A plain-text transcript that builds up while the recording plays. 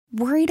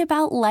Worried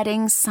about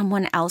letting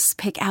someone else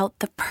pick out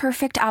the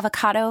perfect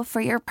avocado for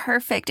your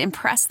perfect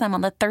impress them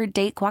on the third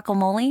date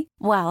guacamole?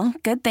 Well,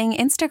 good thing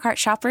Instacart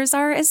shoppers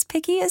are as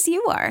picky as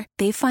you are.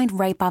 They find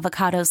ripe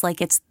avocados like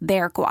it's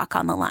their guac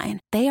on the line.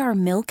 They are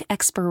milk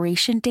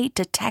expiration date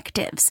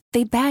detectives.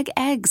 They bag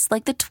eggs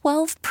like the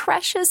 12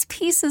 precious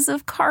pieces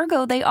of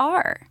cargo they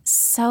are.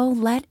 So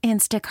let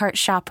Instacart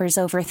shoppers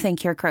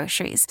overthink your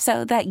groceries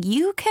so that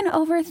you can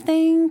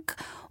overthink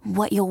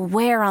what you'll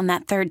wear on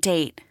that third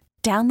date.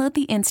 Download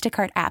the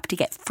Instacart app to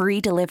get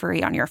free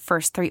delivery on your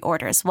first 3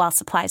 orders while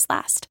supplies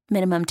last.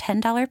 Minimum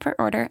 $10 per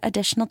order.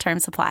 Additional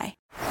terms apply.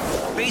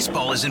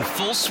 Baseball is in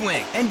full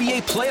swing.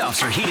 NBA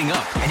playoffs are heating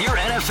up, and your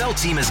NFL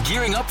team is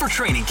gearing up for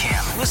training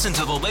camp. Listen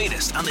to the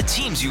latest on the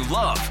teams you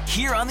love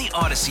here on the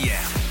Odyssey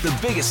app. The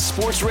biggest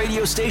sports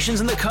radio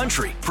stations in the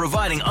country,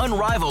 providing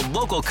unrivaled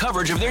local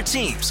coverage of their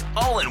teams,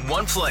 all in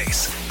one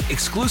place.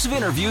 Exclusive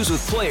interviews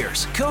with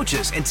players,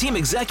 coaches, and team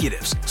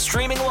executives,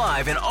 streaming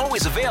live and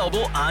always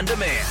available on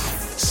demand.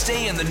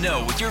 Stay in the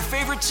know with your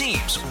favorite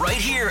teams right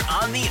here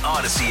on the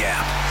Odyssey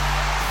app.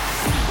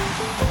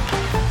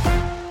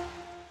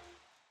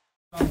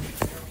 Can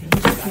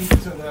you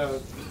speak to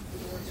the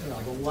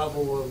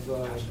level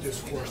of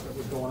discourse that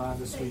was going on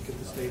this week at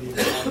the stadium,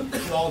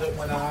 all that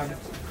went on?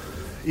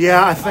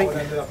 Yeah, I think.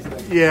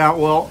 Yeah,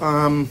 well,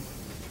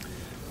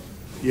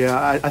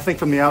 I think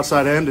from the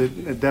outside end,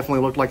 it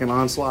definitely looked like an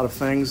onslaught of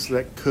things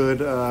that could,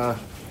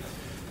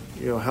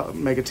 help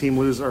make a team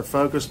lose our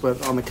focus.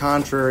 But on the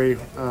contrary,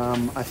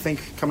 I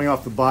think coming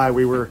off the bye,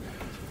 we were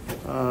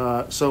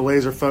so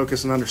laser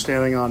focused and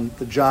understanding on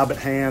the job at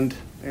hand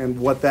and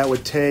what that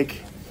would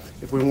take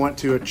if we want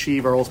to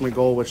achieve our ultimate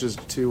goal, which is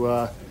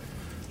to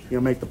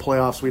make the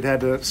playoffs. We'd had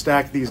to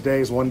stack these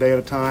days one day at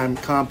a time,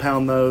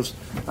 compound those.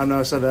 I know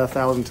I said that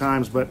 1,000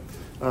 times, but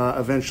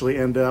eventually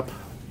end up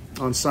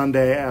on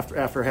Sunday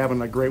after having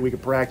a great week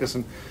of practice.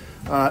 And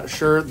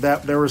sure,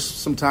 that there was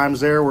some times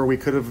there where we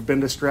could have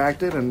been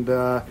distracted, and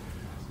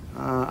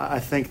I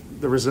think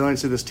the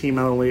resilience of this team,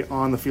 not only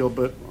on the field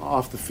but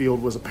off the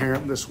field, was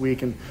apparent this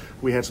week, and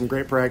we had some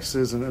great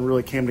practices and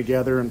really came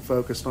together and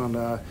focused on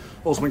the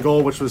ultimate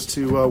goal, which was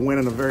to win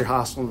in a very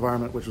hostile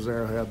environment, which was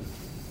Arrowhead.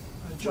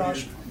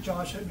 Josh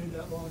had made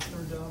that long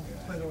third down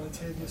play to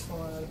Latavius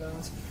falling out of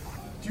bounds.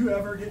 Do you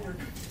ever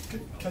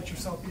catch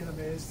yourself being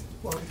amazed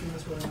while the game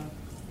is going on?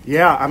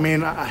 Yeah, I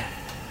mean,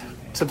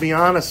 to be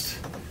honest,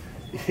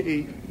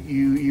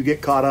 you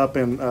get caught up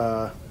in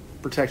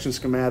protection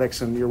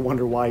schematics and you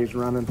wonder why he's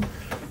running.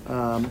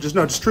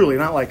 Just truly,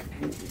 not like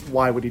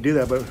why would he do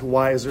that, but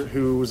why is it?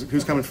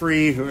 Who's coming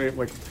free?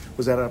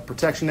 Was that a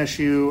protection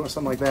issue or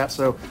something like that?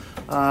 So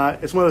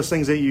it's one of those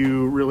things that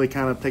you really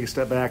kind of take a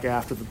step back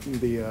after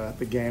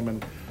the game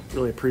and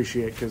really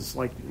appreciate, because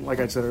like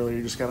I said earlier,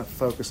 you just got to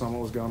focus on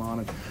what was going on.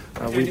 And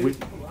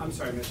I'm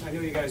sorry, Mitch. I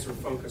know you guys were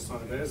focused on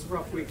it, but it was a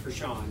rough week for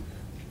Sean.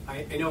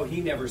 I know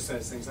he never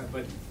says things like,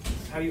 but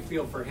how do you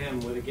feel for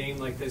him with a game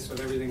like this, with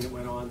everything that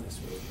went on this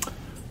week?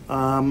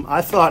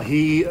 I thought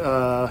he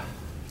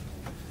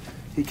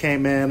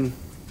came in,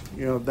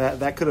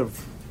 that could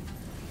have,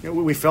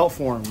 we felt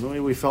for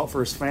him. We felt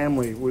for his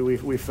family.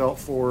 We felt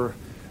for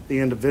the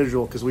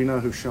individual, because we know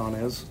who Sean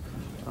is.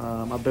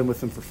 I've been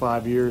with him for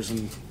 5 years,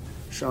 and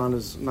Sean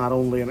is not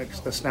only an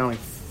astounding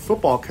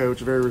football coach,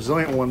 a very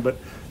resilient one, but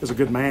is a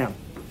good man.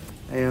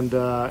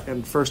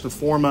 And first and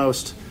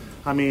foremost,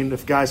 I mean,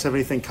 if guys have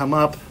anything come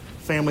up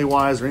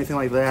family-wise or anything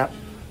like that,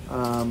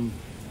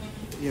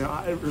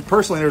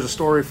 personally, there's a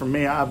story from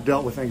me. I've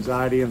dealt with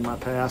anxiety in my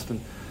past, and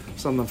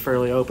something I'm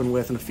fairly open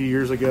with. And a few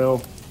years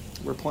ago,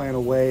 we're playing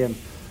away, and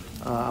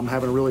I'm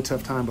having a really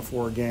tough time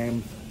before a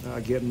game,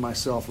 getting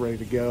myself ready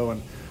to go,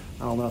 and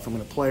I don't know if I'm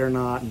going to play or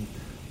not. And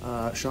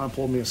Sean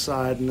pulled me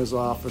aside in his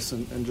office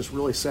and just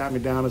really sat me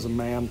down as a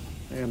man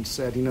and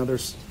said,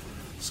 there's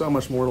so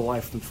much more to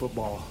life than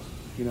football.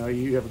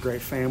 You have a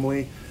great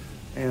family,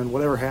 and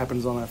whatever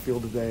happens on that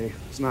field today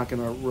is not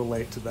going to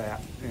relate to that.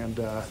 And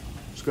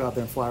just go out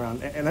there and fly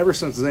around. And ever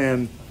since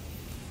then,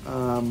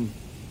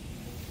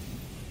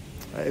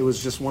 it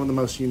was just one of the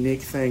most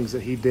unique things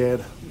that he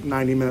did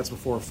 90 minutes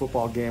before a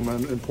football game,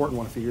 an important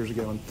one a few years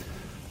ago. And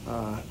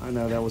I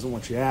know that wasn't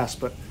what you asked,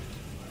 but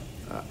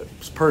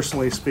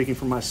personally speaking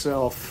for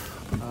myself,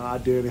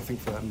 I'd do anything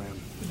for that man.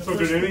 So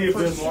did any of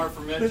this more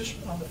for Mitch?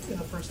 In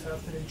the first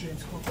half today,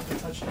 James Cook with a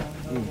touchdown,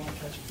 another long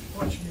catch.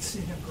 Why should you see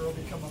him grow,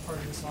 become a part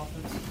of this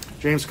offense?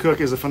 James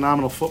Cook is a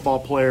phenomenal football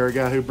player, a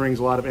guy who brings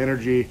a lot of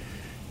energy,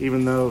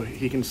 even though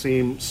he can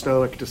seem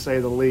stoic to say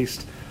the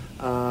least.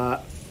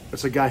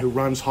 It's a guy who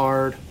runs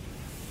hard,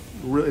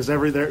 is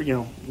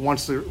there,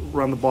 wants to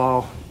run the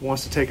ball,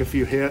 wants to take a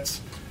few hits,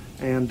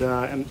 and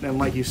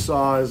like you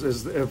saw,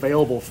 is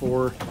available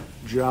for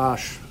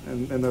Josh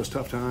in those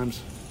tough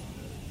times.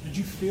 Did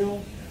you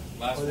feel,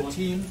 or the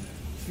team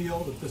feel,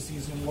 that the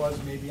season was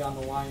maybe on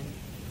the line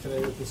today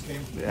with this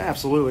game? Yeah,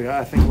 absolutely.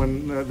 I think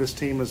when this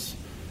team is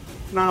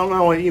not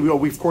only,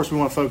 of course we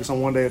want to focus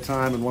on one day at a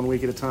time and 1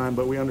 week at a time,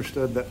 but we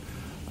understood that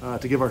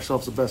to give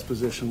ourselves the best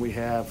position we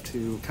have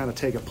to kind of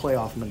take a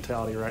playoff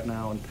mentality right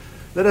now. And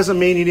that doesn't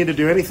mean you need to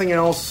do anything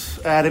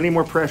else, add any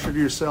more pressure to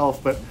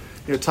yourself, but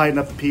tighten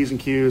up the P's and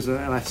Q's.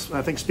 And I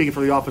think speaking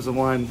for the offensive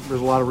line,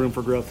 there's a lot of room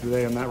for growth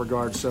today in that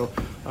regard. So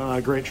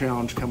great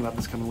challenge coming up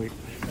this coming week.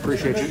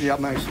 Appreciate you. Yeah,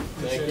 nice.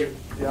 Thank you.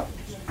 Yeah.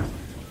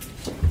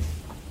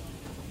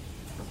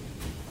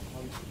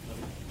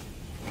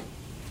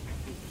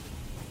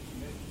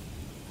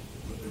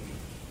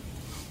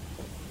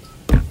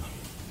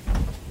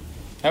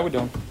 How we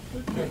doing?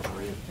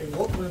 Hey,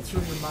 what went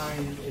through your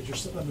mind as you're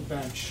sitting on the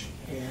bench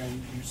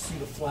and you see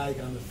the flag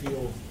on the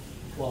field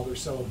while they're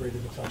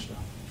celebrating the touchdown?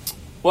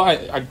 Well,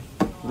 I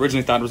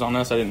originally thought it was on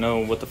us. I didn't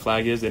know what the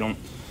flag is.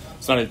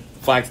 It's not a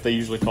flag that they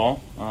usually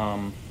call.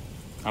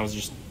 I was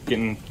just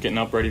getting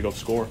up, ready to go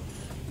score.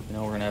 We're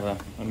going to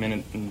have a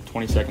minute and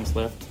 20 seconds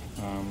left.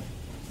 I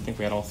think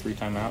we had all 3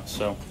 timeouts,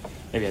 so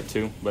maybe had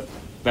 2, but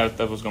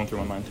that was going through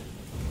my mind.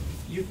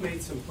 You've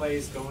made some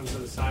plays going to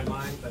the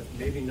sideline, but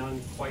maybe none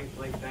quite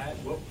like that.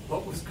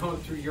 What was going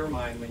through your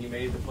mind when you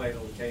made the play to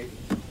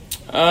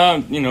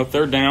Latavius?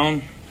 Third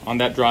down on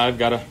that drive,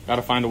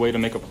 gotta find a way to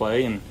make a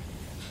play, and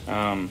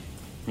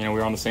we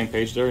were on the same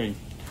page there. He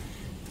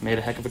made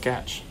a heck of a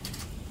catch.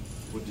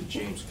 What did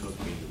James Cook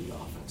mean to the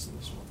offense in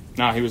this one?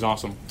 No, he was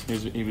awesome.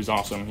 He was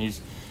awesome.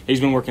 He's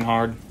been working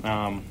hard.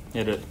 He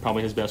had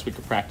probably his best week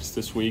of practice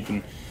this week,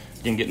 and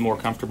again getting more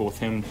comfortable with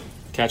him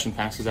catching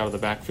passes out of the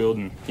backfield,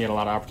 and he had a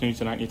lot of opportunities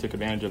tonight, and he took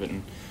advantage of it.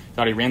 And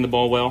thought he ran the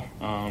ball well.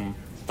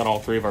 Thought all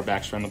 3 of our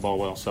backs ran the ball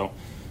well. So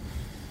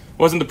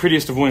wasn't the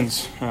prettiest of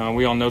wins.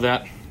 We all know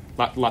that.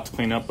 Lot to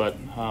clean up, but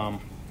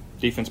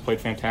defense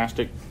played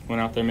fantastic.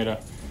 Went out there, made a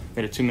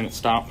 2-minute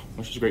stop,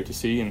 which is great to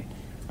see,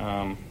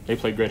 and they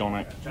played great all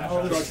night. Josh,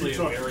 obviously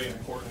a very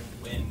important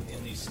win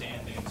in these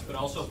standings, but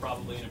also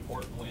probably an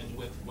important win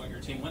with what your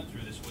team went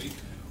through this week.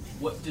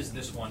 What does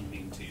this one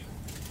mean to you?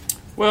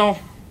 Well,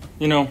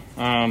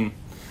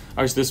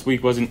 obviously this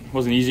week wasn't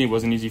easy. It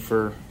wasn't easy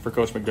for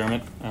Coach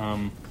McDermott.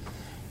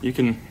 You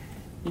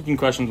can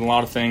question a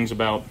lot of things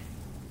about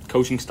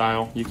coaching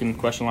style. You can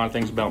question a lot of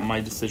things about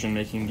my decision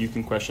making. You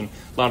can question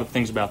a lot of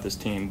things about this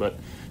team. But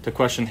to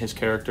question his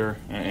character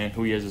and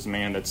who he is as a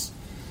man, he's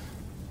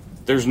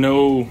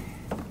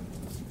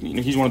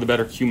one of the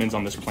better humans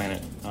on this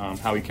planet.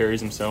 How he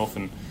carries himself,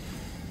 and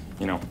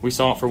we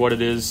saw it for what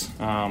it is.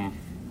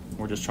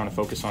 We're just trying to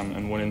focus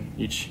on winning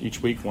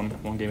each week, one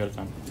game at a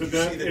time. Did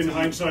that, in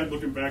hindsight,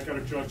 looking back at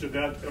it, Josh, did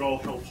that at all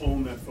help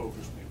hone that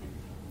focus,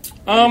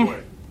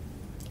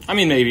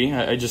 maybe? Maybe.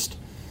 I just,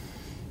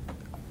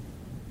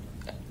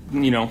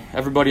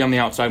 everybody on the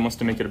outside wants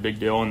to make it a big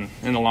deal, and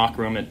in the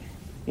locker room, it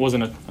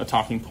wasn't a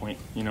talking point.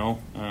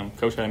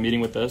 Coach had a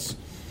meeting with us,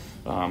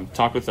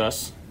 talked with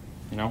us,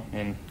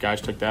 and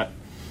guys took that,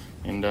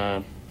 and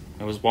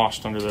it was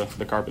washed under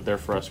the carpet there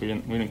for us. We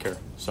didn't care.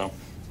 So.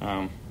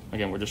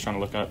 Again, we're just trying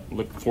to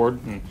look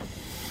forward and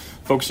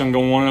focus on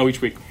going 1-0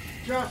 each week.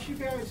 Josh, you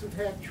guys have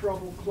had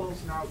trouble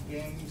closing out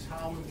games.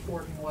 How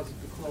important was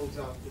it to close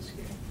out this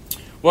game?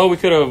 Well, we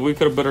could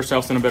have put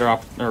ourselves in a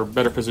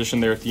better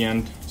position there at the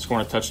end,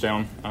 scoring a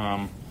touchdown.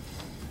 A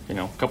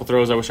couple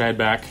throws I wish I had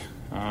back,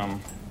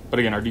 but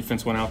again, our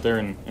defense went out there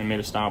and made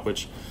a stop,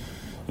 which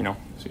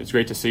it's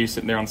great to see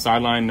sitting there on the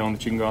sideline, knowing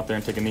that you can go out there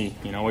and take a knee.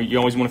 You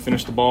always want to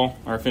finish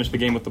the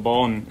game with the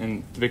ball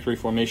and victory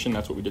formation.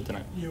 That's what we did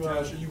tonight. You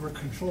were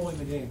controlling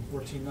the game,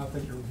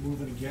 14-0. You're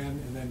moving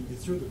again, and then you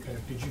threw the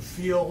pick. Did you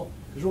feel?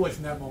 Because really,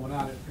 from that moment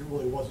on, it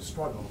really was a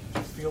struggle. Did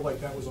you feel like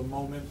that was a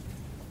moment,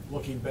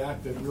 looking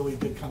back, that really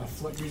did kind of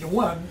flip? You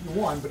won,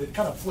 but it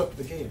kind of flipped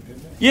the game,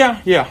 didn't it?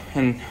 Yeah,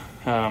 and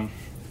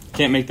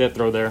can't make that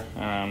throw there.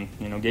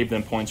 Gave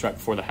them points right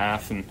before the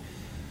half, and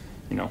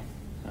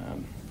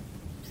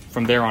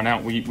from there on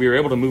out, we were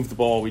able to move the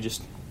ball. We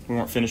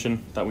weren't finishing.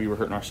 Thought we were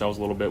hurting ourselves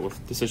a little bit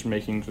with decision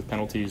making, with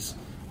penalties,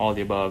 all of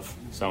the above.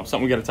 So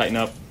something we got to tighten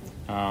up.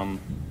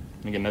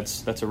 Again,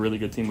 that's a really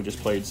good team we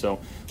just played. So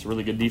it's a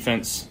really good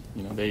defense.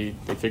 They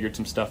figured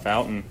some stuff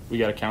out, and we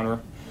got to counter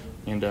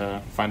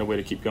and find a way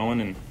to keep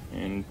going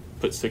and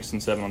put 6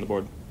 and 7 on the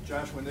board.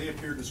 Josh, when they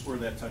appeared to score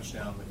that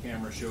touchdown, the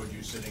camera showed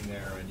you sitting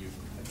there, and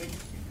I think you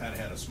kind of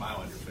had a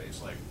smile on your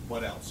face. Like,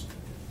 what else?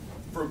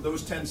 For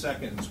those 10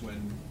 seconds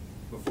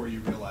before you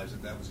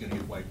realized that was going to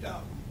get wiped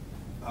out,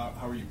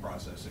 how are you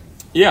processing?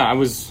 Yeah, I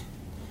was.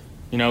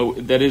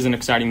 That is an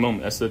exciting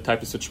moment. That's the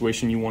type of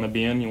situation you want to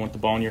be in. You want the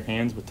ball in your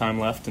hands with time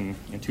left and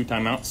 2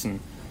 timeouts and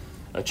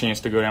a chance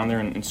to go down there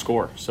and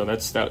score. So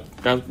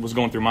that was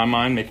going through my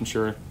mind, making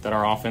sure that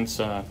our offense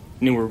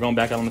knew we were going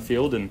back out on the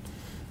field and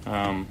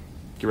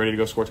get ready to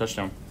go score a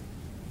touchdown.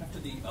 After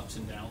the ups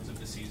and downs of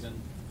the season,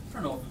 I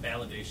don't know if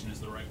validation is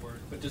the right word,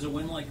 but does a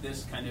win like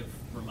this kind of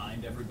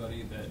remind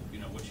everybody that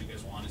what you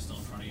guys want is still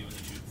in front of you and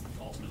that you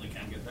ultimately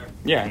can get there?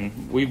 Yeah,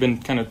 and we've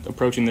been kind of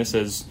approaching this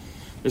as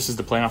this is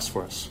the playoffs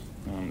for us.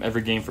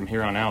 Every game from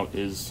here on out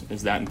is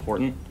that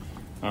important,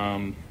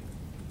 and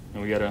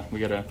we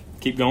gotta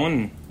keep going.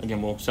 And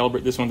again, we'll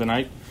celebrate this one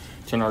tonight.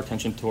 Turn our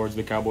attention towards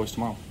the Cowboys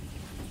tomorrow.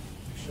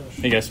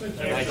 Hey guys.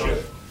 Thank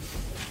you.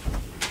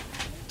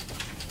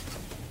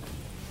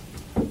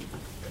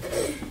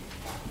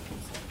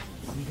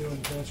 You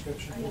doing good?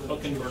 transcription?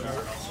 Hook and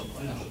Bernard also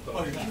play.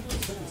 Oh, you're not?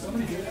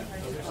 Somebody do that?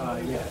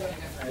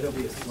 Yeah, it'll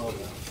be a slow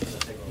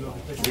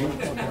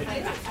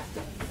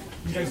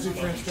You guys do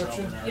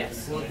transcription?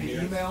 Yes. Will it be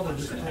emailed or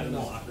just printed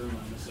out?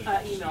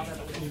 Email them.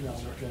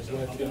 Email, okay, so I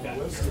have to get on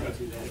the list.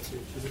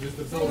 Is it just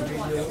the bill of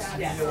media list?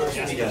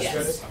 Yes.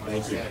 Yes.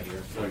 Thank you.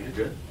 So you're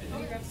good?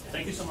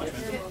 Thank you so much,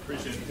 man.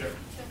 Appreciate it.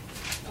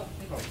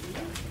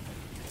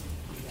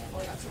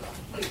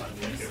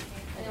 Thank you.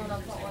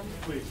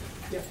 Please.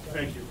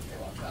 Thank you.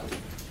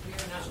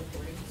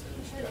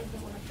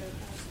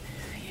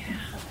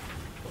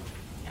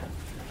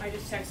 I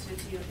just texted it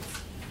to you.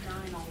 It's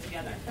 9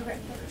 altogether. Okay.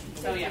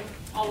 So yeah,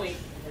 I'll wait.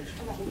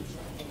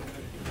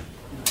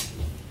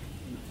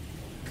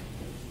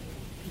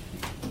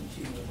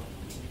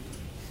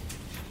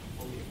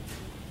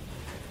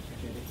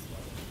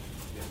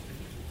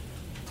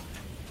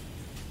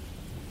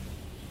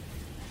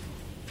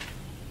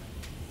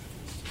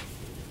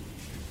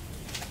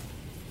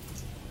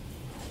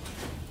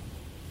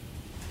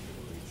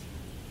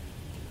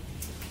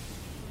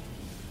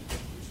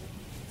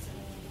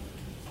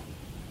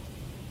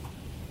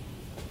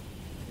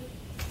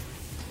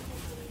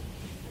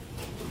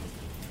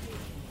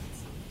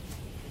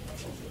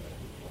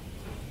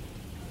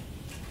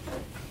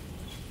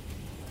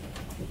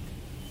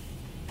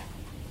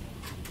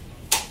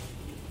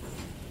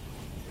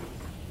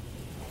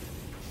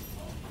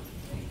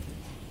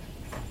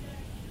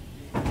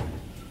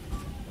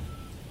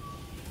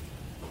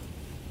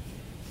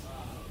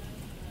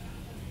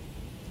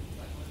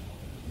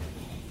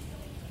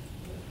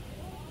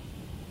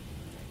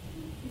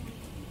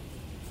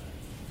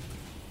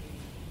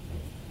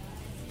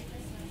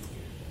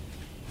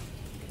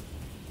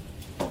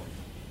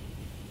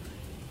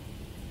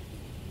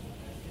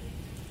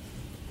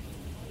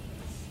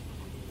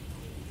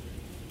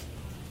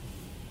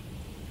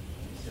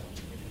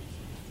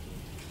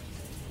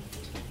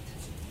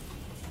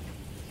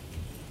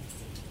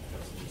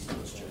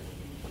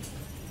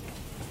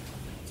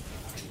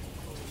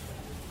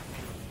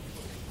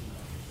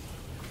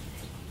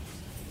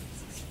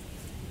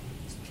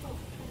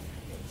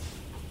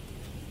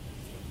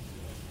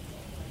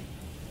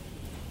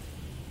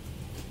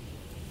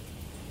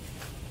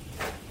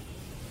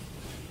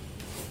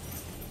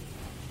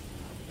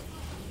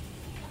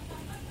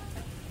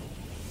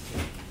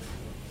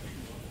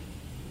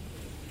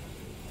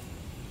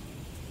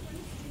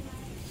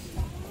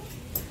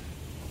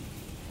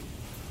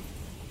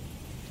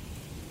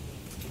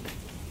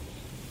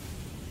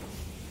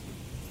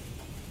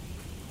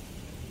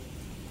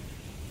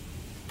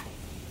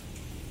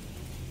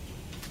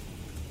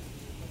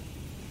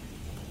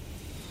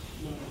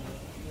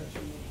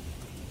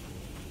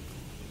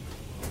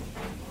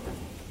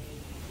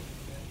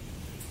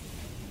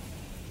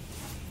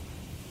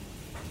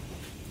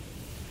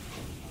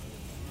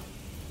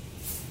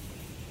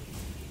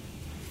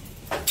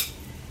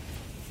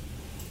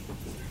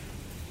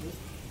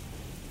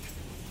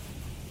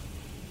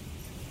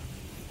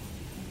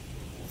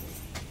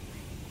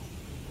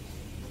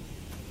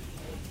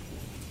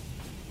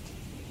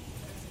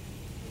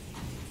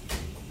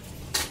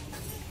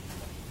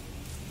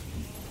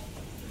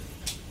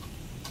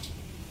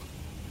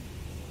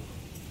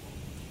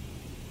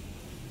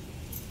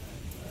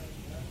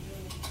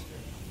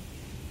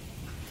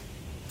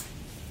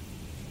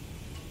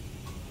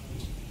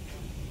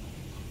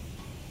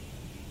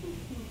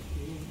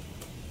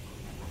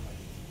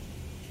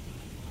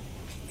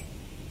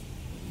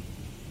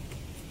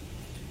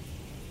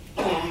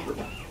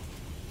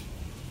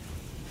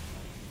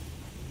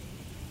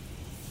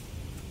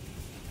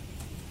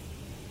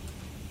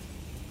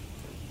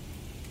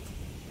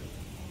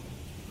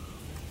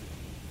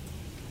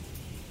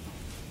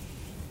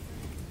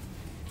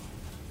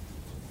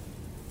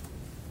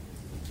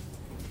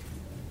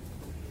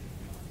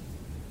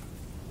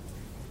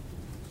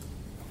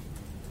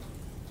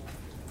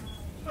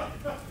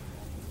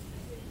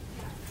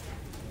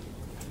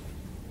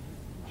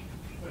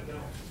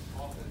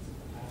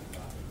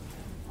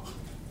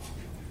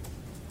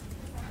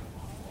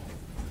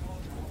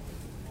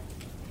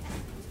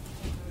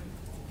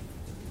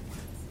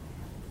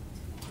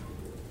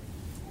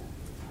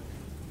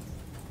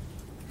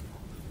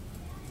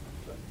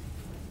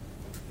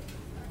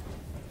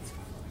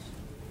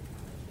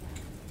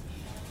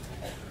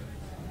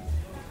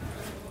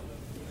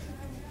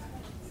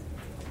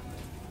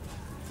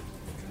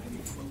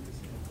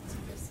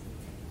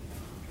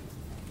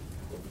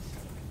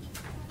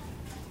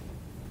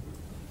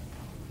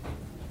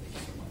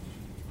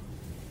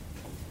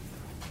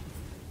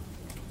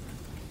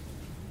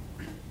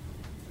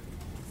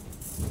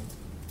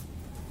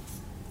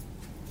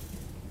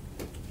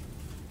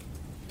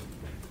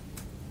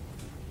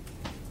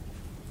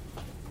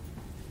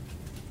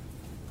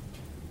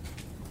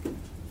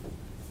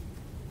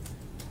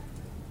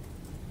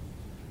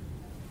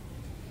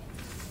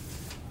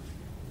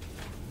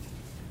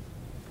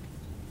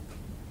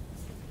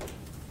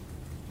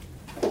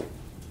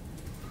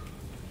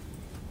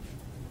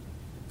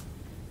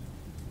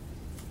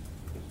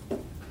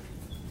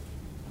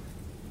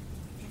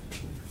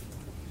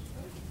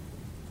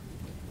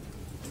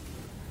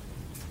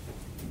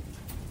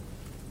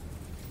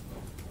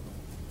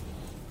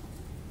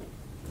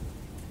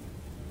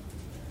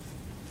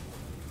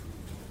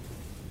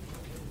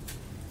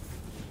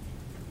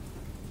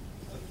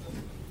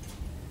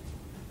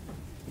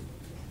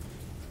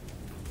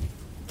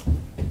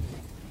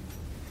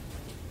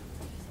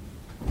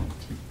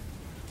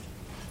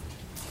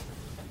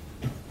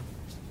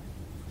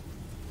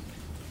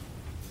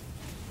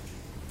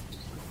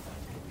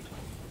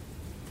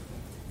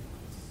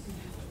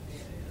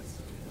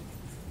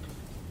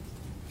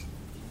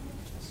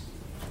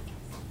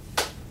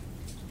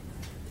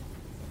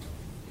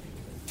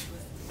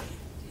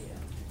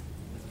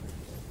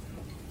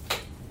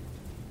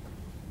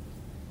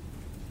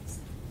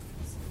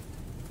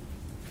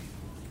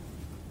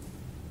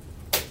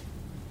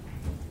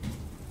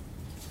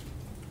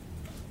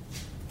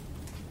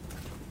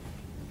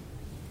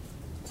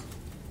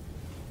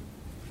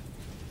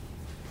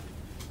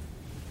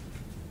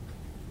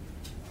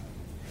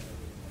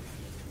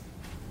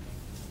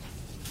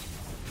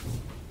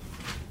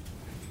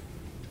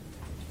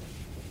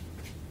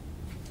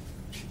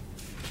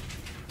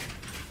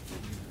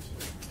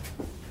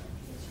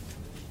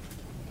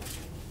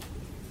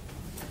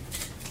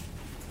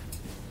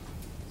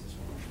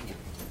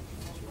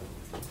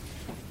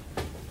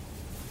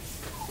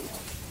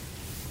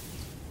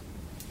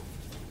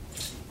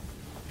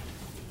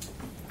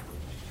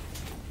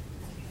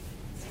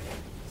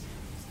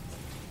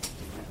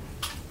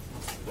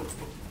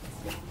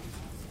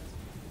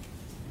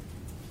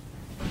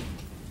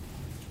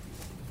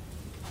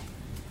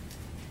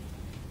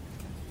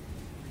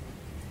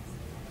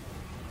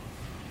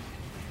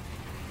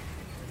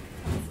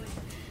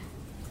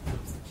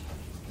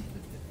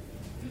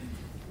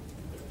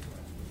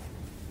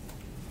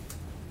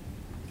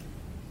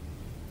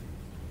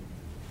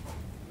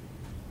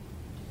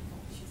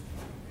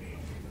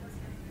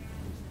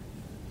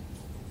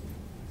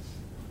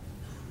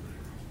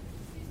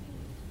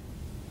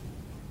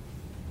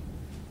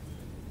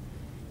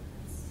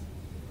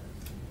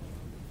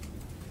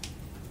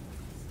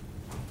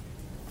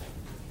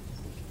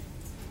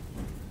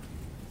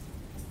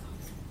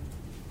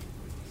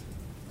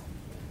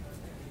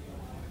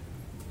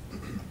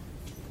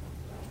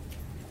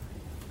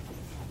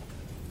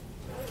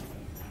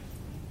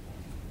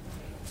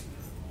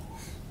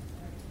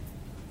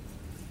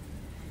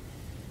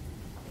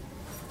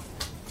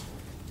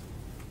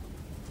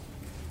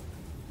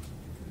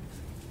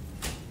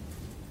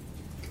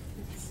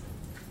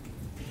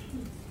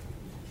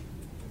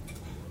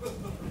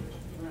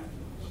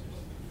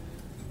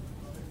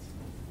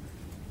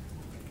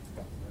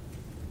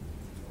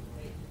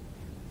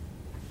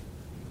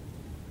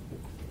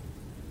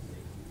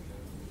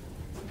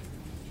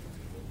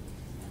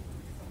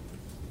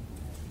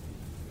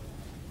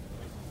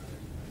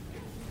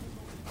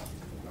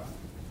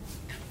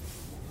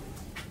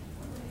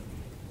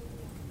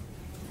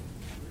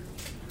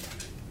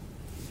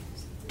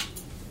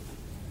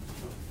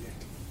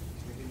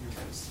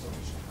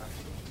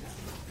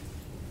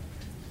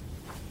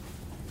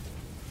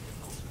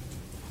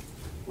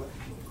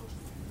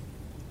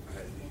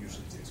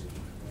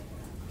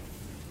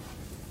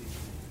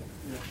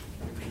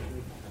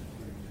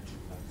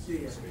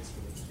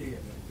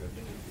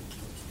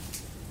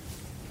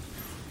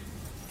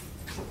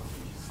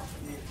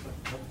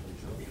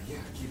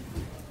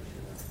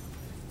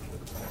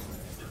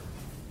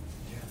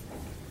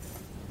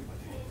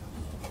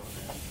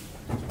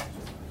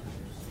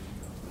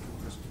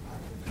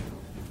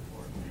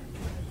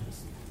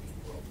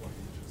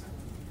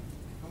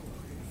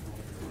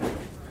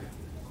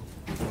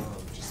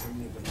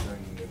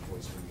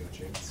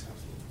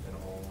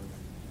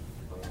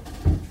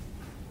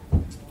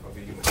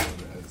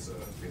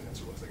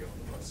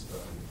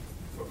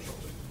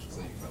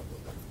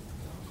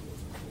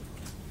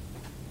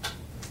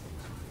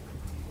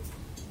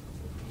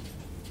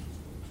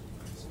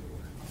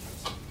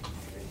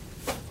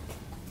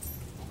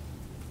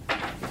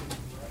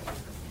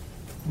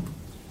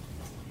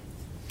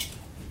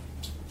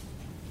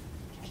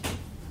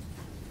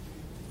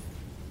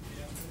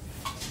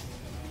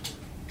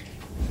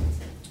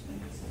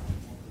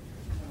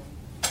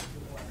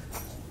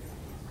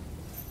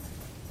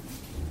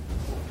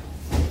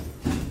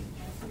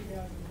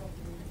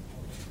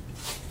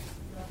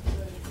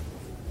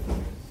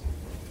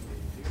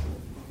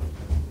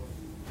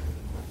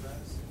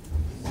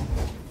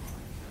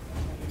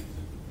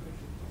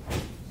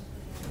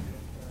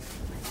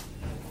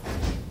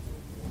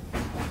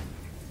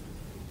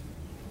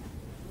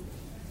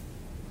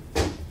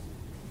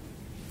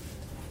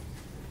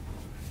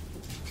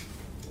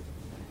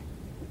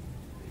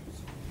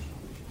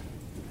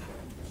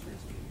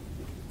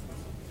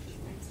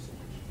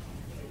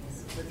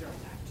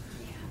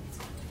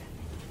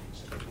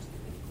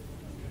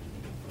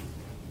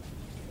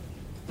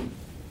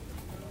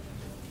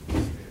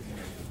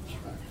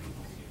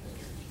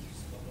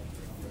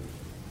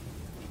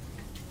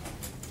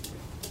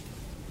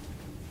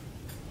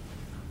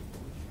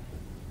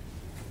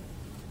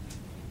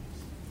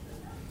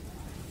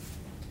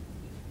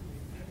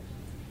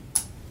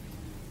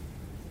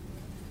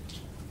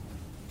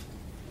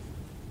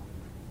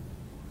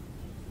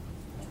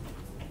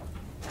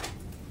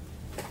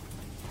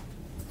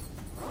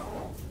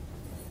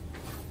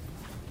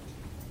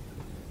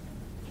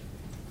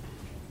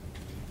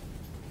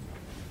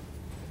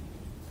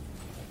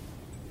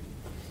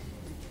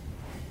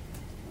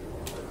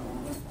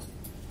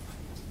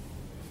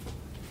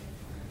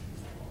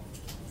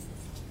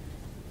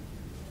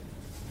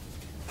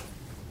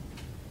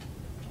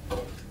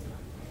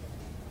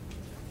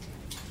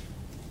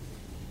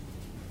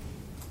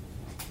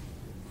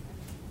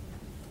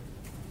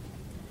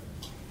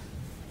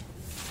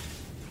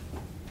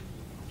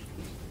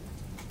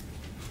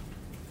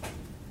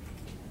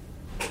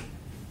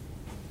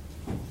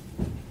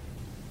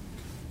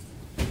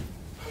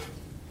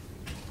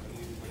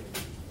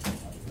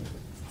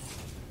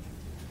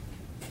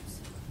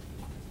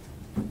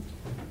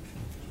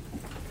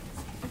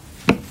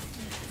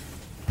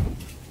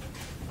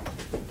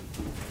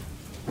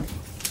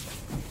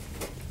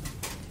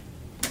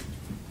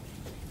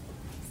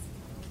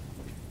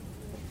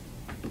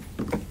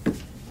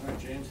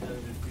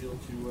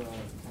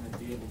 kind of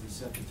be able to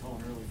set the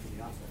tone early for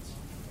the offense?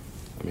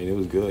 I mean, it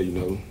was good, you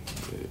know.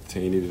 The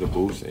team needed a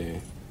boost,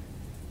 and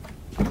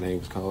my name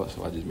was called,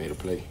 so I just made a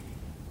play.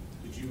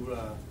 Did you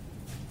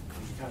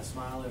kind of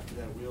smile after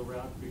that wheel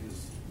route?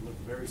 Because it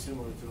looked very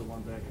similar to the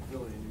one back in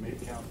Philly, and you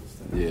made countless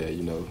things. Yeah,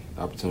 you know,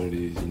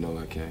 opportunities, you know,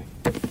 I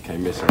can't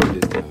miss out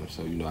this time.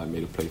 So, you know, I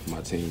made a play for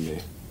my team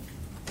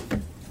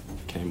and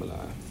came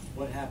alive.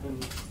 What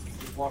happened?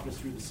 Just walk us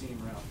through the seam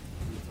route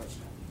for the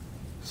touchdown.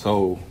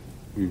 So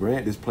we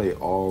ran this play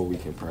all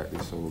week in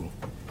practice. So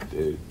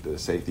the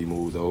safety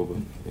moved over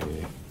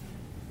and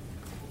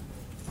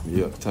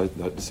touched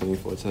up the seam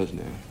for a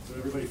touchdown. So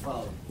everybody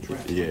followed.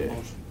 Yeah.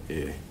 Motion. Yeah.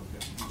 Okay.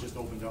 You just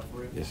opened up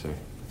for it. Yes, sir.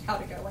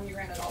 How'd it go when you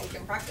ran it all week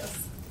in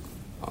practice?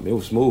 It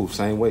was smooth,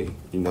 same way,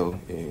 you know,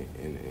 and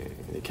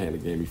it kind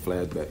of gave me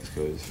flashbacks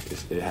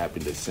because it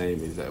happened the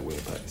same exact way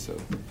in practice. So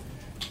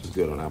it was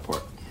good on our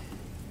part.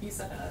 You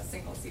set a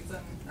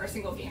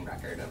single game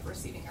record of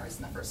receiving yards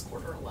in the first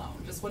quarter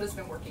alone. Just what has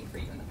been working for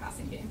you in the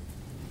passing game?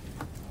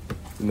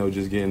 You know,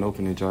 just getting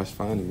open and Josh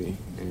finding me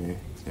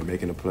and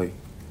making a play.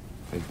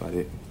 That's about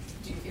it.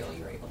 Do you feel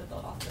you were able to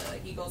build off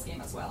the Eagles game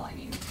as well? I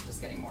mean,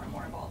 just getting more and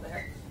more involved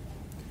there.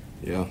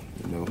 Yeah,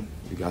 you know,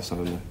 we got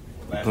something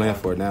to plan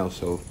for now,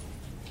 so,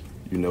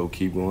 you know,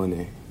 keep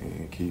going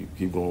and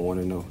keep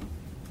going 1-0.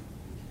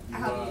 You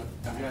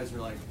guys are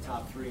like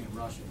top 3 in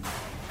rushing the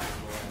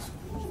last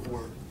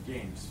 4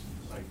 games.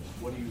 Like,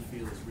 what do you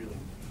feel is really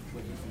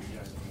clicking for you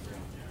guys on the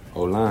ground?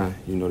 O-line,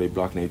 you know, they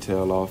blocking their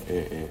tail off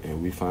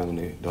and we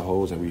finding the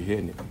holes and we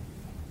hitting it.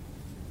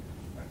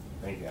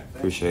 Thank you.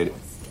 Appreciate it.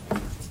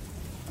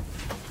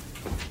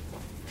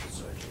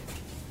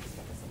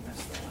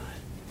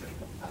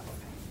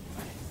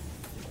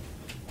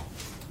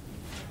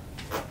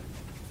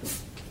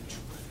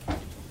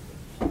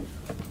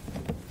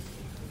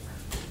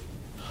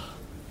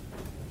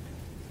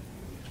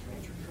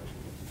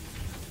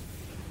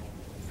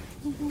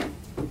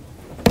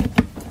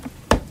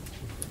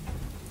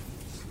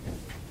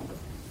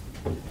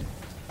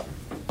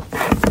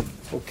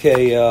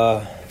 Okay,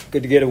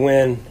 good to get a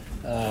win.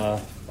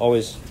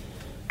 Always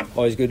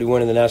good to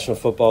win in the National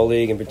Football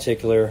League, in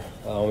particular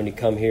when you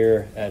come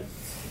here at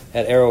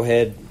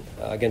Arrowhead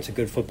against a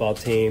good football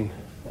team,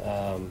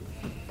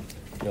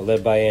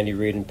 led by Andy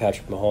Reid and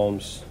Patrick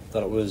Mahomes.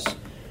 Thought it was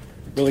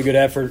really good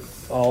effort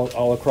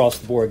all across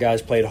the board.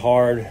 Guys played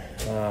hard.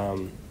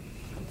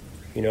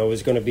 It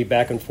was going to be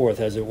back and forth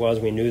as it was.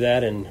 We knew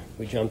that, and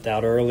we jumped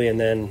out early, and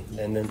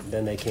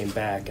then they came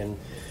back and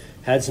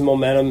had some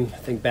momentum. I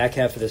think back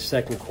half of the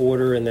second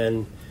quarter, and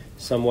then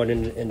somewhat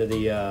into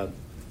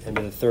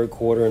the third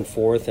quarter and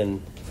fourth,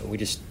 and we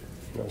just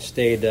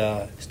stayed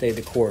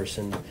the course.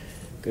 And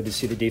good to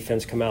see the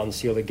defense come out and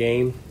seal the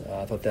game.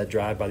 I thought that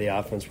drive by the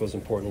offense was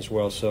important as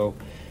well. So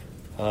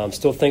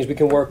still things we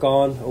can work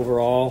on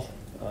overall,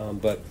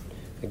 but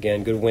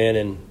again, good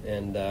win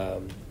and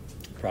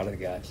proud of the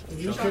guys. Can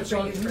you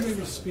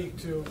maybe speak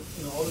to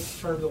all the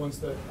turbulence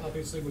that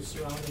obviously was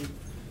surrounding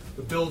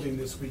the building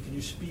this week? Can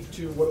you speak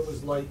to what it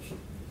was like,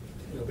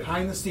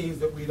 behind the scenes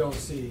that we don't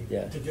see,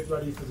 to get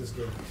ready for this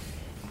game?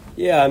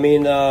 Yeah, I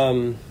mean,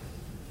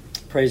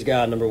 praise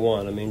God, number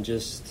one. I mean,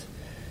 just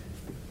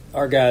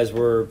our guys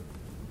were,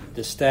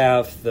 the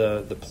staff,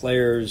 the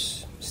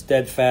players,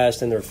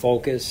 steadfast in their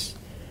focus.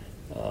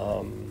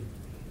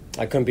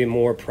 I couldn't be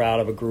more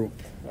proud of a group.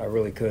 I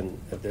really couldn't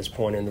at this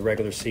point in the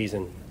regular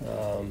season.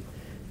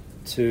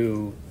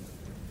 To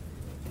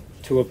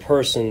a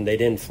person, they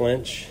didn't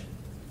flinch.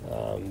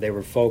 They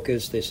were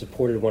focused. They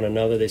supported one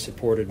another. They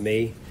supported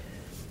me.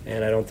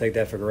 And I don't take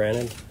that for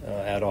granted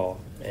at all.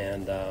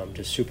 And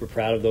just super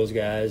proud of those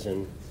guys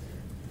and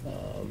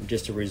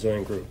just a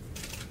resilient group.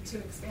 To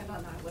expand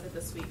on that, what did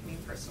this week mean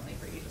personally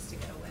for you just to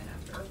get a win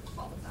after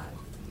all of that?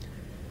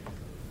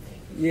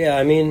 Yeah,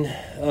 I mean,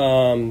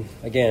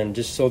 again,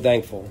 just so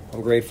thankful.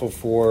 I'm grateful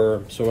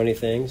for so many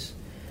things.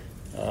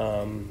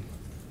 So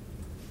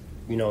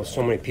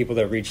many people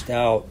that reached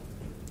out.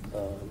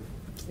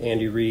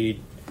 Andy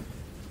Reid,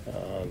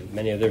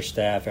 many of their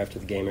staff after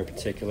the game in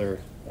particular.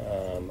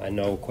 I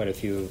know quite a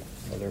few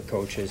of their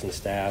coaches and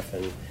staff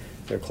and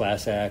their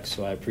class acts,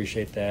 so I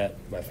appreciate that.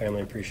 My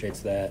family appreciates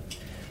that.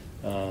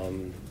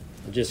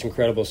 Just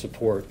incredible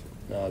support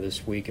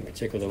this week, in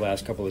particular the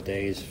last couple of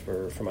days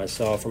for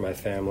myself, for my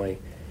family,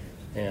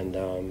 and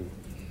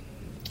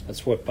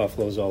that's what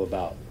Buffalo's all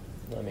about.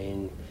 I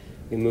mean,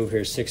 we moved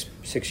here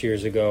six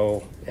years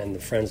ago, and the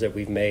friends that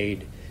we've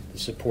made, the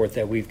support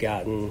that we've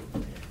gotten.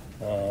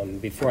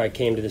 Before I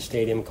came to the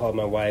stadium, I called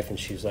my wife, and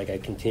she's like, I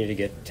continue to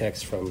get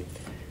texts from,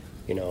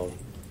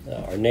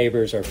 our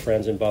neighbors, our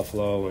friends in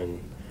Buffalo, and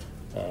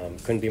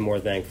couldn't be more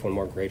thankful and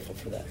more grateful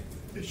for that.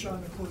 Hey,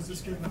 Sean, to close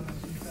this game on the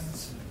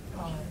defense,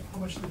 how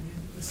much did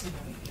you see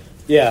that?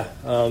 Yeah,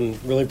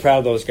 really proud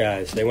of those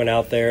guys. They went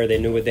out there. They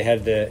knew what they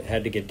had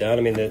to get done.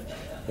 I mean, the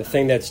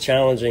thing that's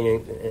challenging,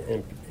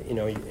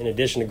 in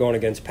addition to going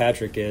against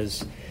Patrick,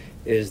 is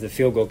the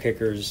field goal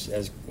kickers.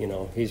 As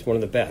he's one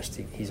of the best.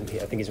 I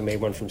think he's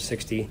made one from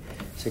 60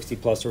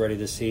 plus already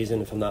this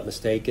season, if I'm not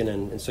mistaken.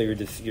 And so you're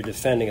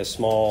defending a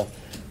small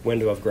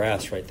window of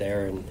grass right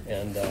there. And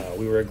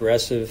we were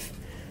aggressive.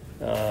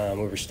 We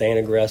were staying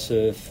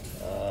aggressive,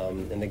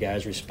 and the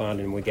guys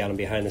responded, and we got them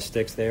behind the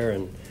sticks there,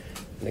 and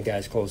the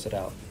guys closed it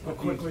out. How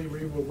quickly were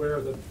you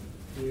aware that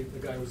the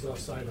guy was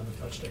offside on the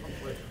touchdown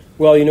play?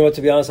 Well,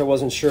 to be honest, I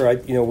wasn't sure.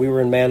 We were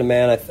in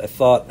man-to-man. I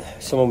thought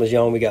someone was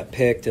young. We got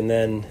picked, and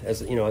then as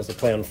the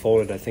play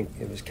unfolded, I think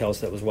it was Kels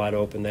that was wide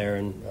open there,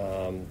 and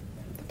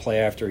the play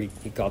after he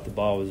caught the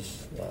ball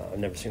was I've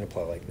never seen a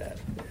play like that,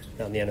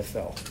 not in the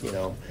NFL.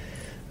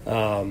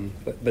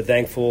 But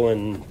thankful,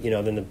 and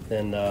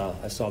then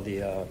I saw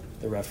the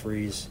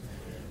referees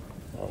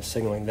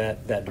signaling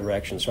that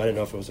direction, so I didn't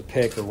know if it was a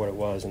pick or what it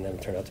was, and then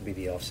it turned out to be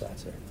the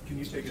offsides there. Can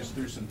you take us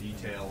through some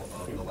detail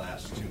of the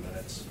last 2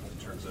 minutes in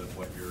terms of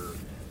what your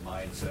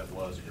mindset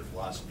was, your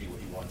philosophy,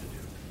 what you wanted to do?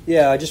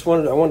 Yeah, I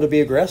wanted to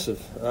be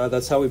aggressive.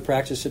 That's how we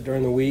practiced it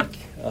during the week.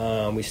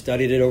 We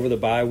studied it over the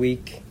bye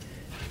week.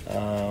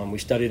 We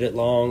studied it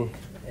long,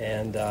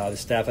 and the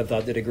staff I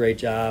thought did a great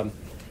job.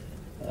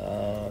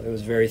 It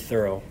was very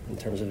thorough in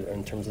terms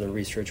of the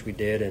research we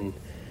did, and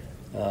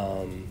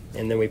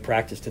then we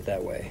practiced it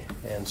that way.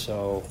 And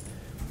so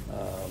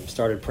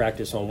started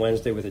practice on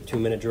Wednesday with a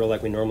 2-minute drill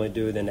like we normally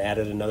do, then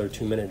added another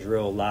 2-minute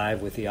drill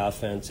live with the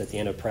offense at the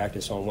end of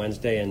practice on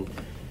Wednesday, and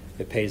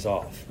it pays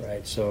off,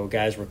 right? So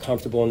guys were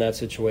comfortable in that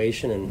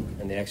situation,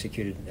 and they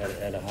executed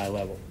at a high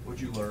level. What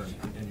did you learn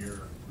in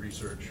your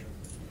research?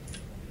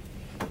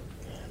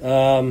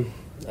 I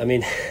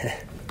mean,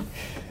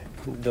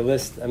 the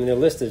list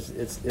is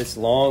it's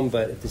long,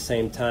 but at the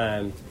same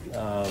time,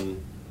 I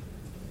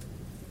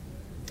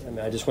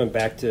just went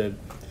back to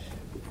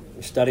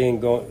studying,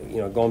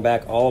 going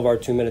back all of our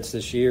 2 minutes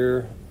this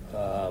year,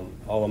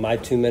 all of my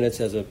 2 minutes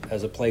as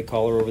a play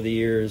caller over the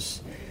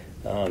years.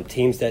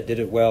 Teams that did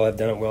it well have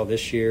done it well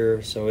this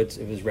year, so it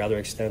was rather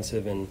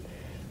extensive, and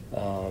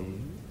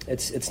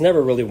it's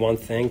never really one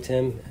thing,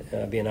 Tim.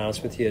 Being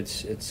honest with you,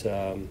 it's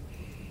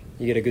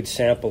you get a good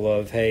sample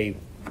of, hey,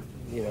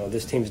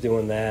 this team's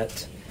doing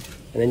that,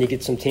 and then you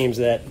get some teams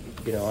that,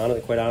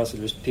 quite honestly,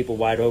 there's people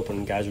wide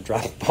open, guys are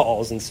dropping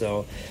balls, and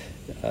so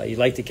you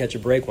like to catch a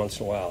break once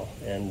in a while,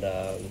 and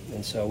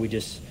so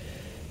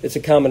it's a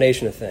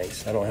combination of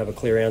things. I don't have a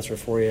clear answer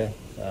for you.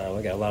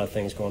 I got a lot of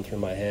things going through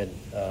my head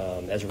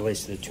as it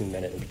relates to the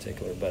 2-minute in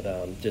particular, but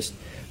just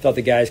felt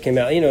the guys came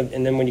out,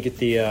 and then when you get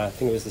the, I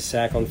think it was the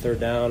sack on third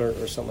down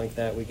or something like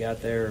that we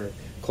got there, or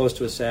close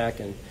to a sack,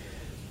 and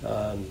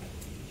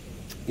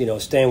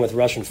staying with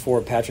rushing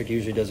forward, Patrick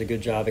usually does a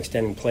good job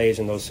extending plays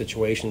in those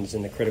situations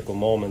in the critical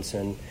moments,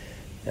 and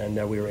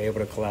we were able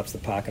to collapse the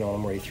pocket on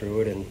him where he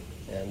threw it, and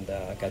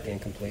got the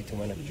incomplete to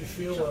win it. Did you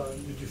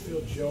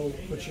feel Joe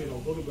put you in a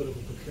little bit of a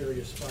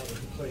precarious spot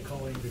with the play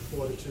calling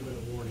before the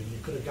 2-minute warning? You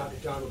could have gotten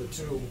it down to the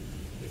 2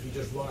 if you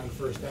just run on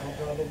first down,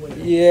 probably.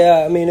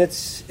 Yeah, I mean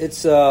it's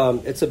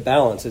a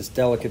balance. It's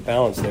delicate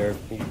balance there.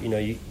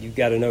 You've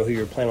got to know who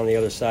you're playing on the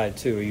other side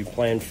too. Are you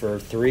playing for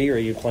 3 or are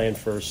you playing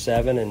for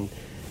 7 and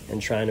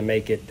trying to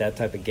make it that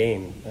type of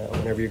game?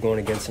 Whenever you're going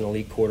against an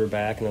elite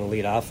quarterback and an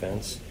elite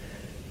offense,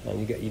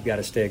 you've got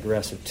to stay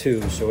aggressive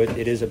too. So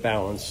it is a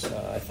balance.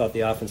 I thought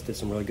the offense did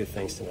some really good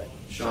things tonight.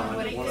 Sean,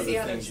 what did you see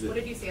out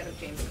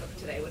of James Cook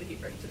today? What did he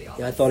bring to the offense?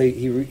 Yeah, I thought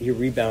he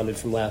rebounded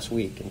from last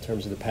week in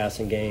terms of the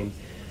passing game.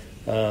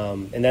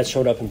 And that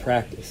showed up in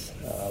practice.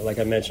 Like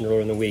I mentioned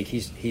earlier in the week,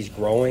 he's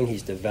growing,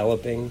 he's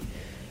developing.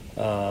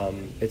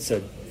 It's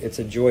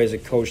a joy as a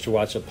coach to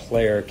watch a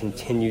player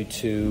continue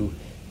to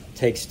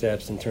take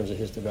steps in terms of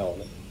his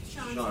development.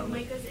 Sean,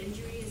 Micah's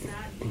injury, is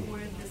that more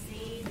of the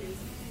same?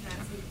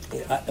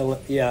 I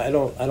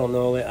don't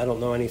know. I don't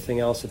know anything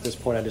else at this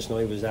point. I just know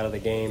he was out of the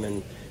game,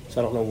 and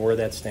so I don't know where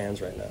that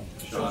stands right now.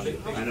 Sean,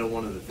 I know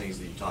one of the things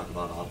that you talk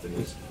about often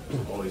is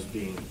always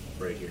being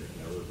right here,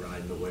 never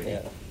riding the wave.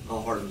 Yeah. How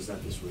hard was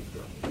that this week,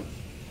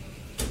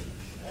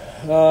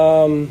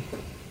 though?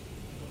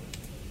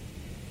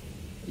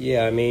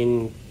 Yeah, I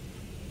mean,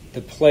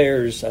 the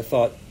players, I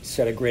thought,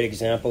 set a great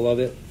example of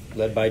it,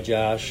 led by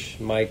Josh,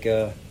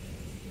 Micah,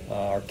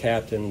 our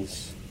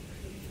captains.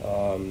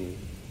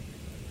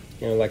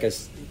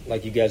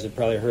 Like you guys have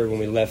probably heard when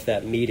we left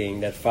that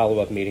meeting, that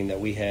follow-up meeting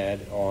that we had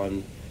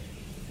on,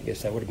 I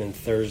guess that would have been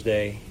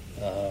Thursday.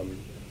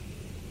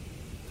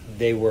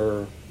 They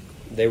were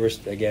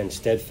again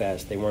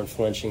steadfast. They weren't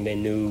flinching. They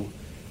knew.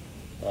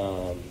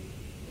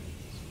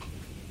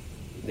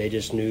 They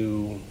just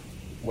knew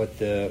what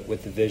the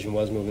vision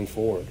was moving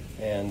forward,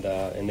 and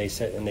they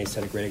set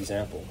a great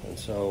example. And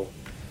so,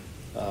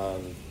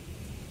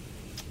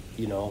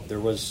 there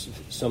was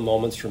some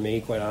moments for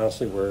me, quite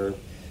honestly, where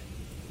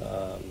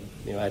I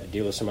had to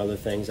deal with some other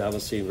things.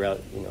 Obviously,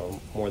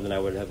 more than I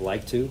would have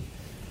liked to.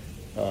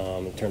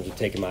 In terms of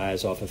taking my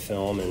eyes off of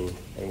film and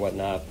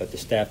whatnot, but the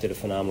staff did a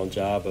phenomenal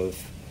job of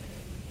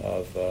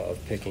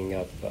picking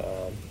up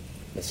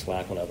the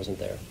slack when I wasn't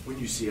there. When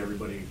you see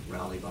everybody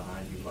rally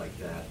behind you like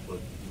that,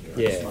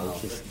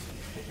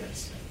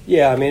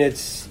 yeah, I mean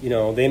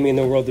they mean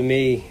the world to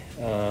me,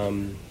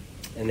 and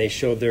they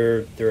showed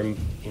their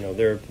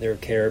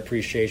care,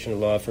 appreciation,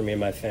 love for me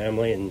and my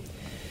family. And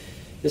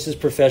this is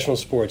professional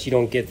sports; you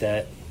don't get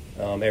that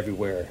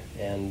everywhere.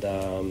 And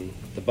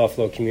the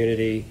Buffalo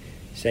community.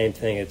 Same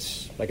thing.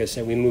 It's like I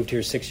said, we moved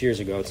here 6 years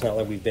ago. It's not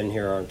like we've been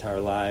here our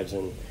entire lives,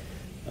 and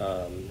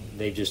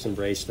they just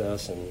embraced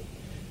us, and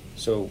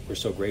so we're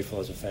so grateful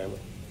as a family.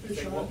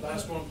 Hey,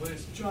 last one,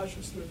 please. Josh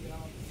was third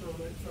down, throw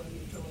right in front of you,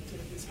 Phil and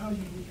Tavius. How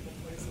unique of a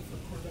play is it for a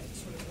quarterback to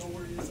sort of know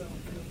where he is on the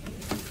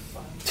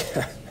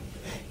field?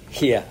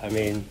 Yeah, I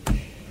mean,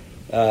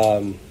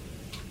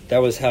 that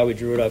was how we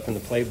drew it up in the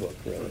playbook,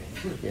 really.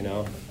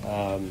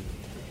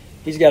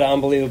 He's got an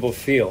unbelievable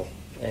feel,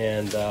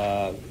 and.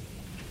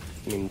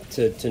 I mean,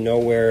 to know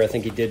where I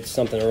think he did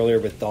something earlier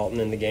with Dalton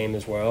in the game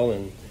as well,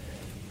 and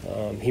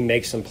he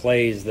makes some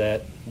plays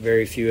that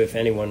very few, if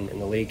anyone, in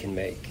the league can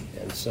make,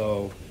 and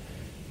so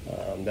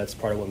that's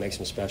part of what makes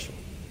him special.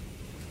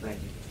 Thank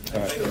you.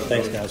 All right,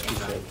 thanks, guys.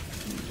 Appreciate it.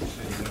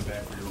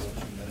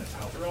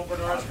 Jerome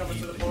Bernard's coming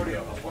to the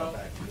podium as well.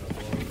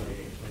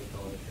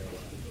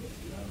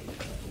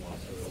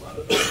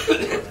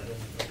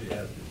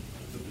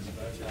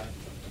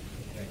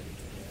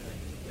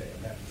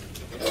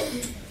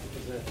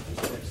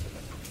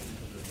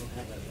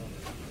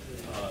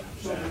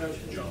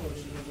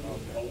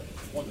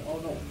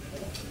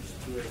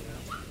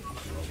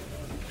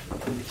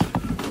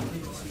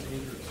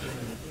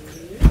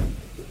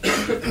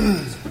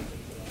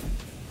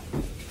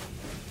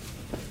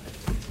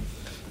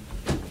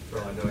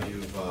 Bro, I know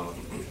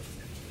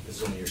this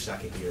is only your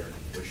second year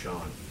with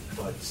Sean,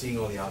 but seeing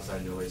all the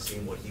outside noise,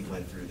 seeing what he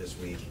went through this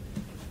week,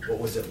 what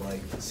was it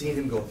like seeing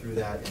him go through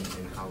that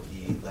and how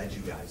he led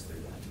you guys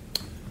through that?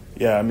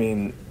 Yeah, I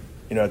mean,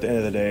 at the end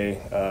of the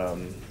day,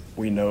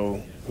 we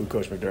know who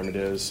Coach McDermott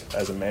is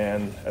as a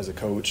man, as a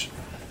coach,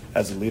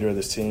 as a leader of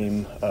this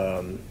team.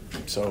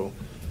 So,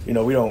 we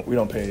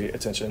don't pay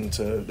attention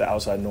to the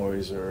outside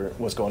noise or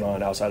what's going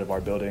on outside of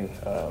our building.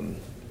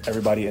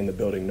 Everybody in the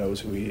building knows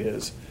who he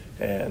is,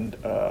 and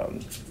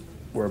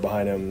we're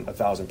behind him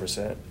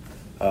 1,000%.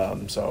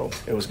 So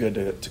it was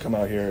good to come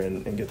out here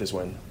and get this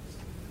win.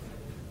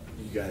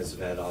 You you guys have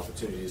had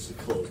opportunities to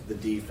close the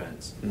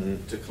defense,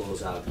 to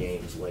close out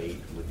games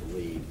late with the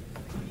lead.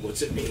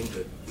 What's it mean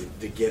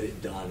to get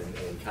it done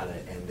and kind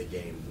of end the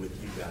game with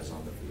you guys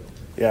on the field?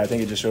 Yeah, I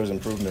think it just shows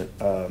improvement.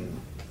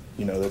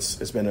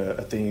 It's been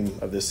a theme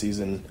of this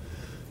season,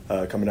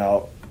 coming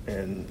out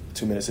in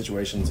 2-minute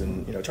situations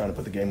and trying to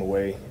put the game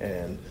away,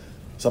 and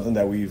something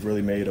that we've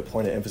really made a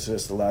point of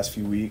emphasis the last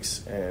few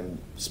weeks and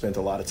spent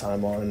a lot of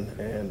time on,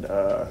 and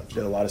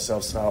did a lot of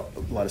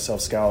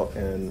self-scout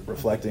and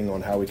reflecting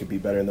on how we could be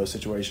better in those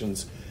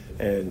situations.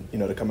 And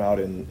to come out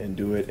and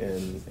do it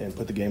and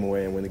put the game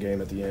away and win the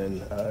game at the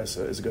end is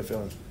a good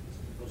feeling.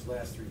 Those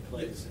last 3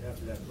 plays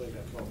after that play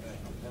got called back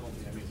on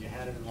penalty. I mean, you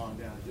had it in long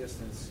down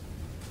distance,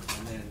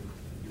 and then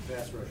your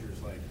pass rushers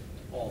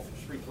all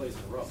 3 plays in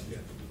a row to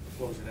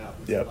close it out.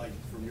 Yep. Like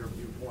from your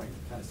viewpoint,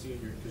 kind of seeing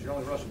because you're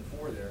only rushing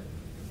 4 there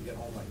to get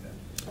home like that.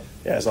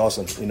 Yeah, it's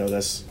awesome.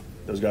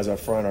 Those guys up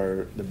front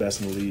are the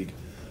best in the league.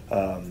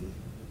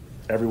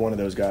 Every one of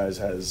those guys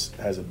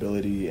has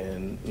ability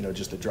and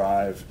just a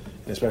drive,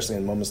 and especially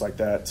in moments like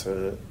that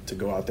to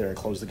go out there and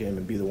close the game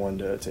and be the one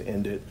to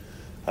end it.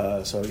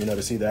 So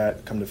to see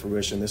that come to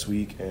fruition this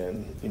week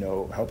and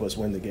help us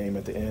win the game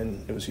at the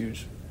end, it was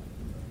huge.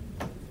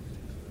 All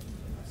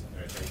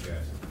right, thank you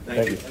guys.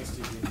 Thank you. Thanks,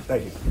 TJ.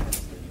 Thank you.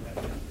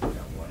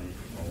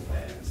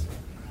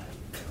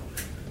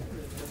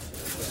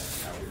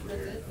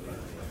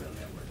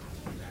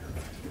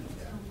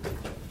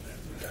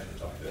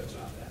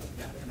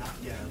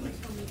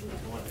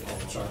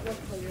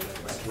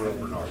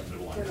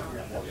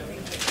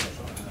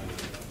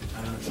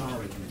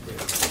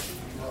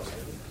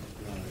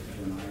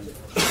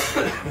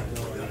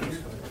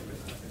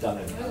 Done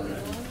it.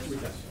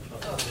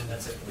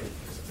 That's it.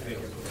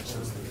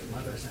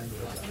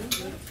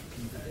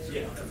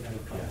 Yeah.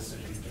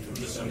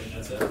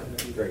 That's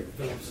it. Great.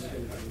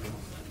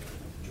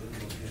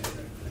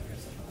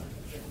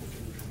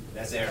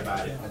 That's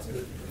everybody.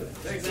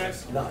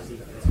 Thanks, Max.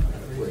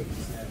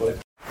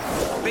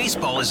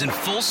 Baseball is in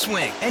full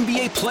swing.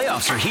 NBA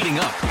playoffs are heating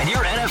up, and your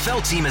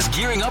NFL team is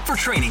gearing up for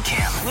training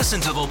camp. Listen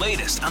to the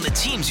latest on the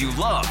teams you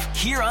love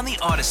here on the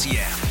Odyssey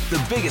app.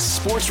 The biggest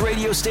sports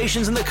radio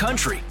stations in the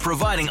country,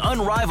 providing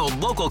unrivaled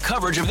local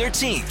coverage of their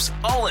teams,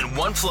 all in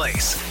one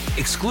place.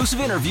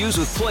 Exclusive interviews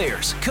with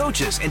players,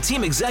 coaches, and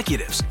team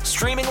executives,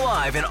 streaming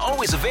live and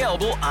always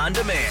available on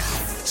demand.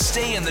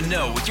 Stay in the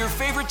know with your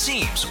favorite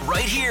teams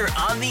right here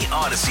on the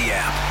Odyssey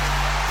app.